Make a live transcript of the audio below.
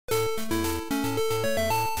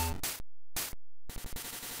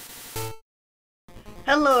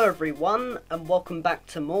Hello everyone, and welcome back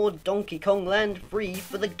to more Donkey Kong Land 3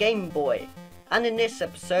 for the Game Boy. And in this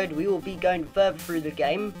episode we will be going further through the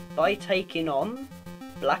game by taking on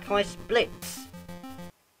Black Ice Blitz.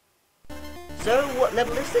 So what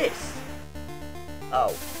level is this?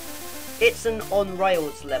 Oh, it's an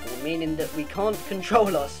on-rails level, meaning that we can't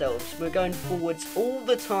control ourselves. We're going forwards all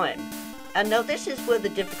the time. And now this is where the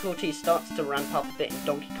difficulty starts to ramp up a bit in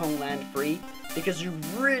Donkey Kong Land 3, because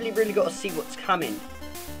you've really got to see what's coming.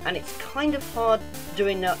 And it's kind of hard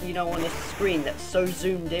doing that, on a screen that's so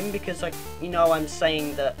zoomed in, because I'm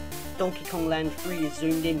saying that Donkey Kong Land 3 is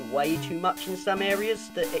zoomed in way too much in some areas,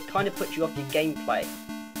 that it kind of puts you off your gameplay.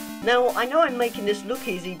 Now, I know I'm making this look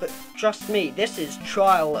easy, but trust me, this is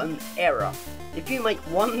trial and error. If you make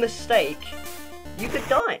one mistake, you could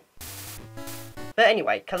die. But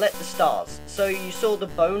anyway, collect the stars. So you saw the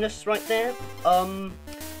bonus right there?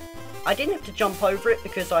 I didn't have to jump over it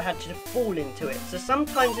because I had to fall into it. So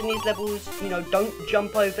sometimes in these levels, don't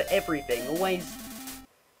jump over everything. Always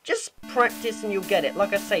just practice and you'll get it.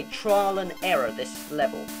 Like I say, trial and error this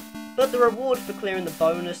level. But the reward for clearing the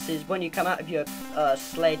bonus is when you come out of your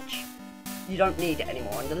sledge, you don't need it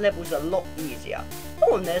anymore. And the level's a lot easier.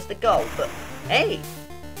 Oh, and there's the goal. But hey,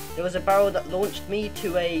 there was a barrel that launched me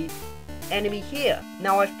to a enemy here.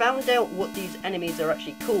 Now I found out what these enemies are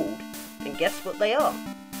actually called. And guess what they are?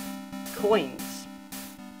 Koins.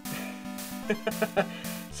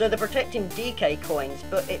 So they're protecting DK coins,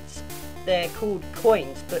 but they're called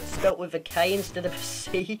Koins, but spelt with a K instead of a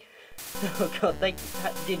C. Oh god, they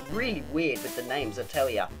did really weird with the names, I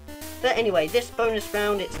tell ya. But anyway, this bonus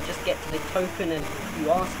round, it's just get to the token, and if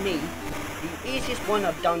you ask me, the easiest one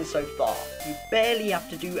I've done so far. You barely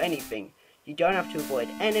have to do anything. You don't have to avoid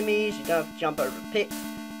enemies, you don't have to jump over pits.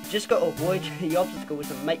 You just got to avoid the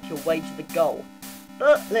obstacles and make your way to the goal.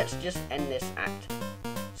 But let's just end this act.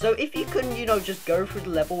 So if you can, just go through the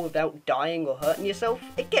level without dying or hurting yourself,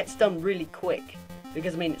 it gets done really quick.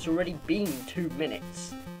 Because, it's already been 2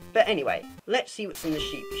 minutes. But anyway, let's see what's in the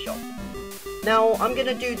sheepy shop. Now, I'm going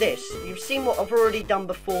to do this. You've seen what I've already done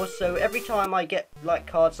before, so every time I get,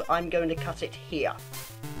 cards, I'm going to cut it here.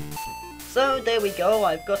 So, there we go.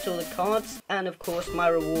 I've got all the cards. And, of course, my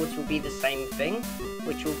rewards will be the same thing.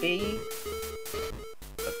 Which will be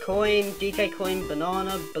a coin, DK coin,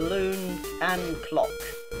 banana, balloon, and clock.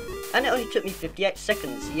 And it only took me 58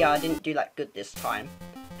 seconds. Yeah, I didn't do that good this time.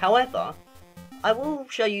 However, I will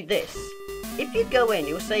show you this. If you go in,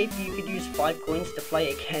 you'll say if you could use 5 coins to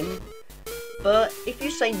play again. But if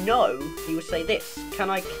you say no, he will say this. Can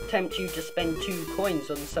I tempt you to spend 2 coins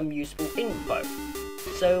on some useful info?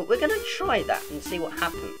 So we're going to try that and see what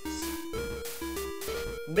happens.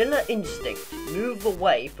 Miller Instinct. Move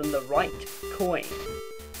away from the right coin.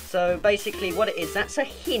 So basically what it is, that's a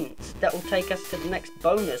hint that will take us to the next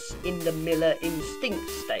bonus in the Miller Instinct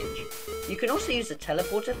stage. You can also use a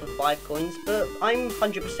teleporter for 5 coins, but I'm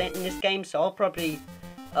 100% in this game, so I'll probably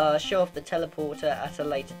show off the teleporter at a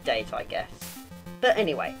later date, I guess. But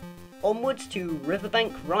anyway, onwards to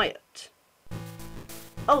Riverbank Riot.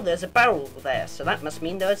 Oh, there's a barrel there, so that must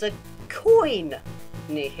mean there's a coin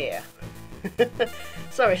near here.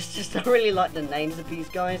 Sorry, it's just I really like the names of these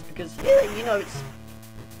guys, because, yeah, it's...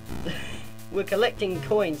 we're collecting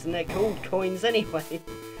coins and they're called coins anyway.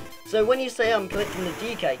 So when you say I'm collecting the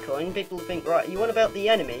DK coin, people think, right, you want about the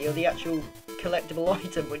enemy or the actual collectible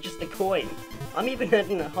item, which is the coin? I'm even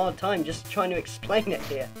having a hard time just trying to explain it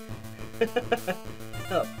here.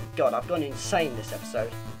 Oh god, I've gone insane this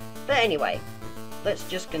episode. But anyway, let's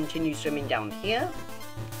just continue swimming down here.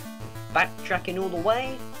 Backtracking all the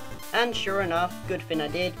way. And sure enough, good thing I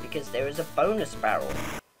did, because there is a bonus barrel.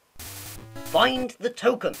 Find the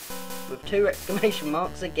token! With 2 exclamation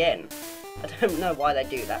marks again. I don't know why they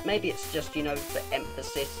do that. Maybe it's just, for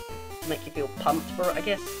emphasis. To make you feel pumped for it, I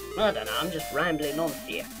guess. I don't know, I'm just rambling on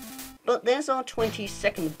here. But there's our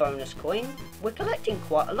 22nd bonus coin. We're collecting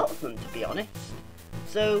quite a lot of them, to be honest.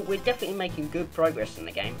 So we're definitely making good progress in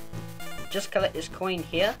the game. Just collect this coin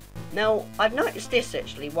here. Now, I've noticed this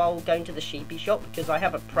actually while going to the sheepy shop, because I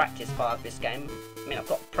have a practice part of this game. I've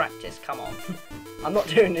got practice, come on. I'm not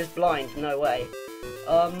doing this blind, no way.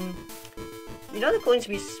 The coins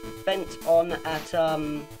we spent on at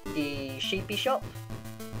the sheepy shop?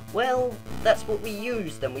 Well, that's what we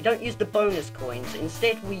use them. We don't use the bonus coins.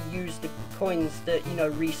 Instead, we use the coins that,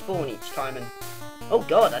 respawn each time. And oh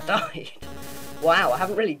god, I died. Wow, I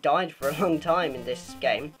haven't really died for a long time in this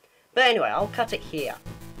game. But anyway, I'll cut it here.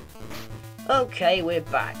 Okay, we're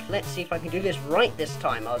back. Let's see if I can do this right this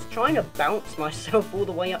time. I was trying to bounce myself all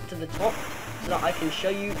the way up to the top so that I can show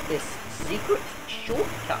you this secret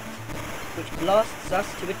shortcut, which blasts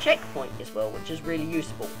us to a checkpoint as well, which is really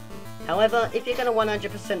useful. However, if you're going to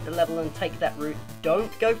 100% the level and take that route,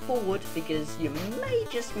 don't go forward, because you may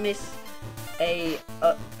just miss a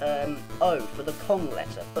O for the Kong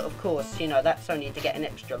letter. But of course, you know, that's only to get an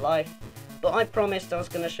extra life. But I promised I was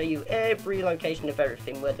going to show you every location of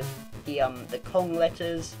everything where the Kong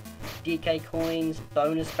letters, DK coins,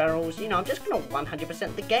 bonus barrels. You know, I'm just going to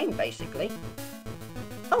 100% the game, basically.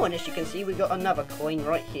 Oh, and as you can see, we got another coin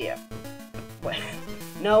right here. Well,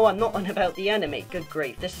 no, I'm not on about the enemy. Good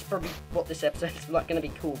grief, this is probably what this episode is like going to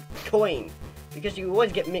be called, Koin. Because you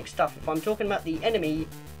always get mixed up if I'm talking about the enemy,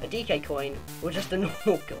 a DK coin, or just a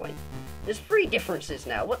normal coin. There's 3 differences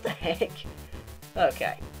now, what the heck?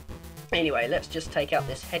 Okay. Anyway, let's just take out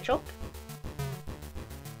this hedgehog.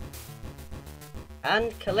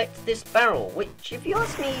 And collect this barrel, which, if you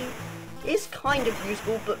ask me, is kind of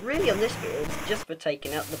useful, but really on this bit it's just for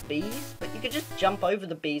taking out the bees. But you could just jump over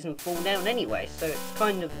the bees and fall down anyway, so it's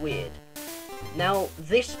kind of weird. Now,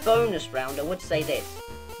 this bonus round, I would say this.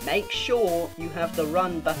 Make sure you have the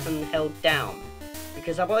run button held down,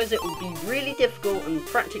 because otherwise it will be really difficult and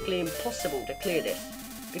practically impossible to clear this.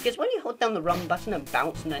 Because when you hold down the run button and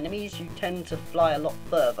bounce on enemies, you tend to fly a lot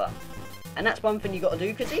further. And that's one thing you got to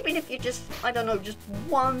do, because even if you're just, I don't know, just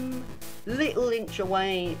 1 little inch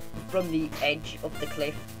away from the edge of the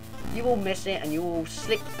cliff, you will miss it and you will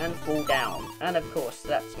slip and fall down. And of course,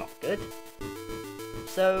 that's not good.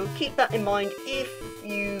 So keep that in mind if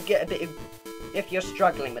you get a bit of, if you're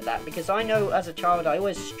struggling with that, because I know as a child I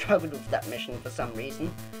always struggled with that mission for some reason,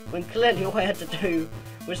 when clearly all I had to do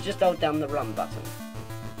was just hold down the run button.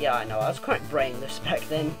 Yeah, I know, I was quite brainless back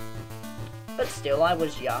then. But still, I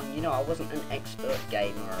was young, you know, I wasn't an expert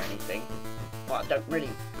gamer or anything. Well, I don't really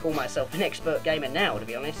call myself an expert gamer now, to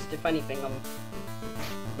be honest. If anything, I'm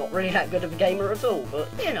not really that good of a gamer at all, but,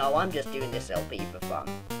 you know, I'm just doing this LP for fun.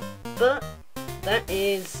 But, that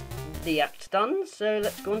is the act done, so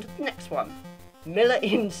let's go on to the next one. Miller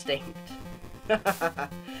Instinct.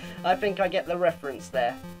 I think I get the reference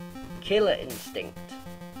there. Killer Instinct.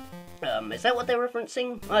 Is that what they're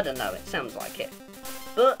referencing? I don't know, it sounds like it.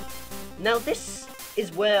 But, now this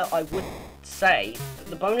is where I would say that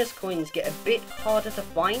the bonus coins get a bit harder to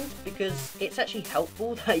find, because it's actually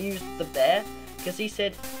helpful that I used the bear, because he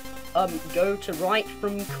said, go to right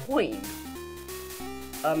from Koin,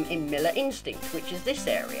 in Miller Instinct, which is this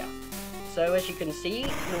area. So as you can see,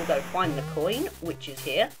 we'll go find the coin, which is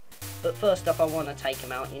here. But first off, I want to take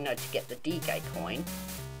him out, you know, to get the DK coin.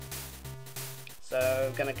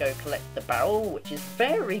 So, gonna go collect the barrel, which is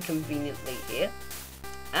very conveniently here,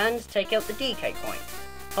 and take out the DK coin.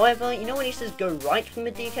 However, you know when he says go right from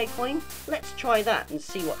the DK coin? Let's try that and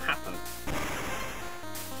see what happens.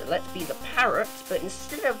 So let's be the parrot, but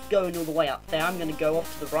instead of going all the way up there, I'm gonna go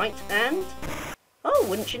off to the right, and oh,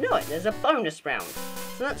 wouldn't you know it, there's a bonus round.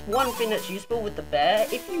 So that's one thing that's useful with the bear.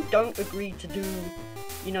 If you don't agree to do,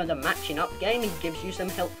 you know, the matching up game, he gives you some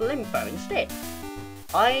helpful info instead.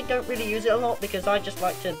 I don't really use it a lot because I just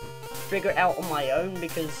like to figure it out on my own,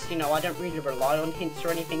 because, you know, I don't really rely on hints or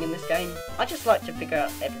anything in this game. I just like to figure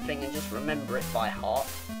out everything and just remember it by heart.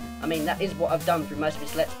 I mean, that is what I've done through most of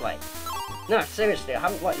this Let's Play. No, seriously, I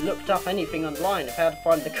haven't, like, looked up anything online of how to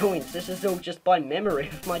find the coins. This is all just by memory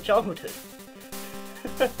of my childhood.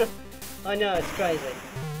 I know, it's crazy.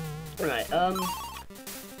 Right,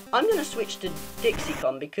 I'm going to switch to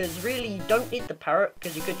Dixie-Con, because really you don't need the parrot,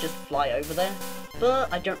 because you could just fly over there.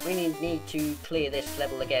 But I don't really need to clear this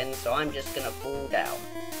level again, so I'm just going to fall down.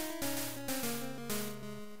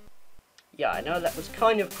 Yeah, I know that was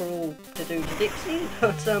kind of cruel to do to Dixie,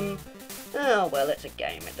 but oh well, it's a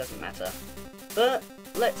game, it doesn't matter. But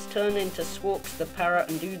let's turn into Squawks the parrot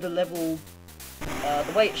and do the level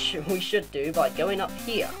the way we should do, by going up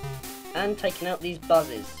here and taking out these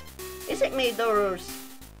buzzes. Is it me though, or is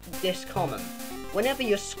this common? Whenever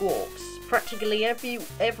you're Squawks, practically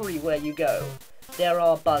everywhere you go, there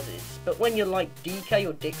are buzzes. But when you're like DK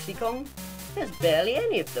or Dixie Kong, there's barely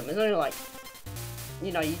any of them. There's only like,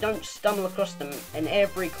 you know, you don't stumble across them in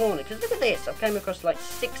every corner. Because look at this, I've came across like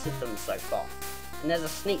 6 of them so far. And there's a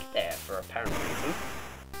sneak there for apparent reason.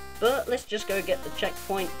 But let's just go get the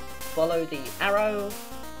checkpoint, follow the arrow.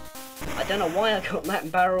 I don't know why I got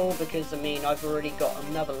that barrel, because I mean, I've already got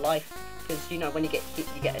another life. Because, you know, when you get hit,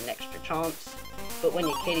 you get an extra chance. But when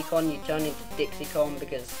you're Kiddy Kong, you turn into Dixie Kong,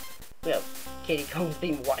 because, well, Kiddy Kong's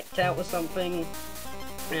been wiped out or something,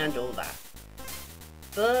 and all that.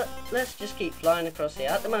 But let's just keep flying across here.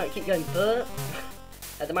 At the moment, keep going, but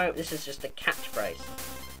at the moment, this is just a catchphrase.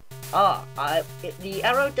 The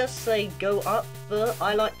arrow does say go up, but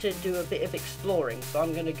I like to do a bit of exploring, so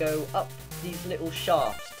I'm going to go up these little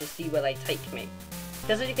shafts to see where they take me.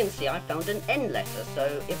 Because as you can see, I found an N letter,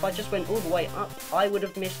 so if I just went all the way up, I would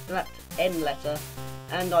have missed that N letter,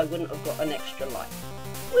 and I wouldn't have got an extra life.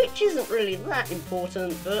 Which isn't really that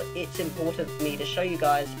important, but it's important for me to show you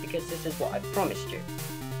guys, because this is what I promised you.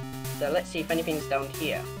 So let's see if anything's down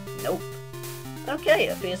here. Nope. Okay,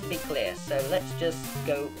 it appears to be clear, so let's just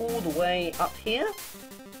go all the way up here.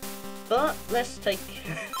 But let's take...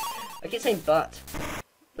 I keep saying but.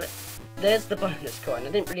 There's the bonus coin.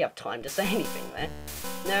 I didn't really have time to say anything there.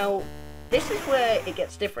 Now, this is where it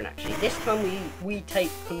gets different actually. This time we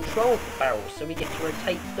take control of the barrels, so we get to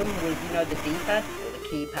rotate them with, you know, the D-pad or the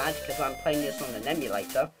keypad, because I'm playing this on an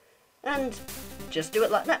emulator. And just do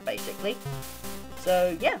it like that basically.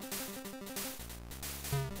 So yeah.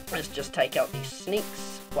 Let's just take out these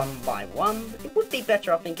sneaks one by one. It would be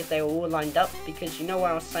better, I think, if they were all lined up, because you know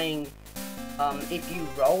where I was saying if you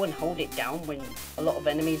roll and hold it down when a lot of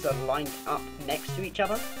enemies are lined up next to each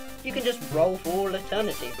other, you can just roll for all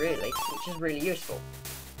eternity, really, which is really useful.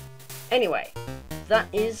 Anyway, that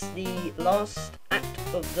is the last act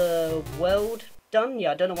of the world done.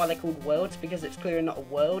 Yeah, I don't know why they're called worlds, because it's clearly not a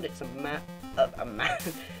world, it's a map,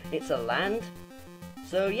 it's a land.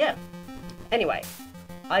 So yeah, anyway,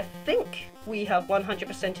 I think we have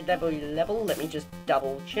 100%ed every level. Let me just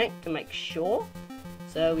double check to make sure.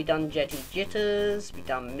 So we done Jetty Jitters, we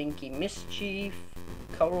done Minky Mischief,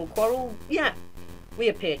 Coral Quarrel, yeah, we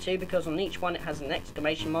appear to, because on each one it has an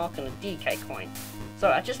exclamation mark and a DK coin.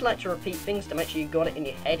 So I just like to repeat things to make sure you got it in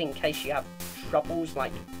your head in case you have troubles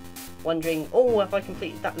like wondering, oh, have I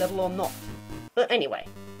completed that level or not? But anyway,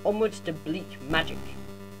 onwards to Bleak Magic.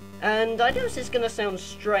 And I know this is going to sound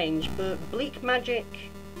strange, but Bleak Magic,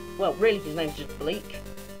 well, really his name's just Bleak.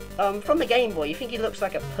 From the Game Boy, you think he looks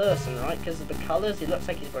like a person, right? Because of the colours, he looks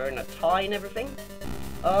like he's wearing a tie and everything.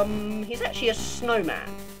 He's actually a snowman.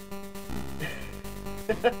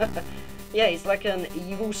 Yeah, he's like an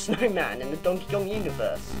evil snowman in the Donkey Kong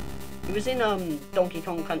universe. He was in Donkey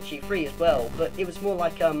Kong Country 3 as well, but it was more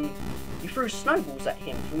like you threw snowballs at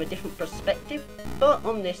him from a different perspective. But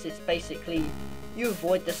on this, it's basically you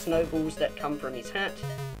avoid the snowballs that come from his hat,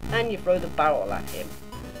 and you throw the barrel at him.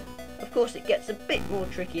 Of course, it gets a bit more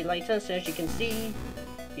tricky later, so as you can see,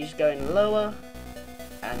 he's going lower,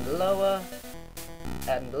 and lower,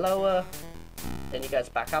 and lower, then he goes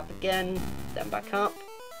back up again, then back up.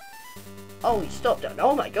 Oh, he stopped,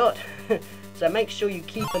 oh my god! So make sure you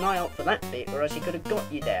keep an eye out for that bit, or else he could have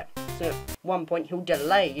got you there. So at one point he'll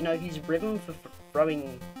delay, you know, his rhythm for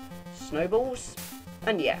throwing snowballs.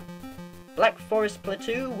 And yeah, Black Forest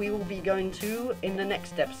Plateau we will be going to in the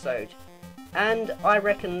next episode. And I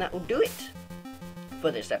reckon that will do it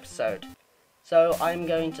for this episode. So I'm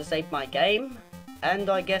going to save my game, and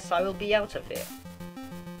I guess I will be out of here.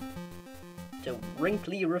 To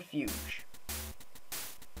Wrinkly Refuge.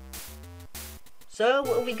 So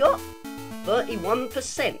what have we got?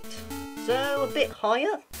 31%. So a bit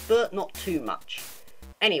higher, but not too much.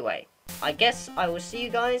 Anyway, I guess I will see you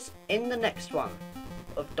guys in the next one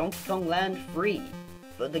of Donkey Kong Land 3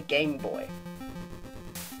 for the Game Boy.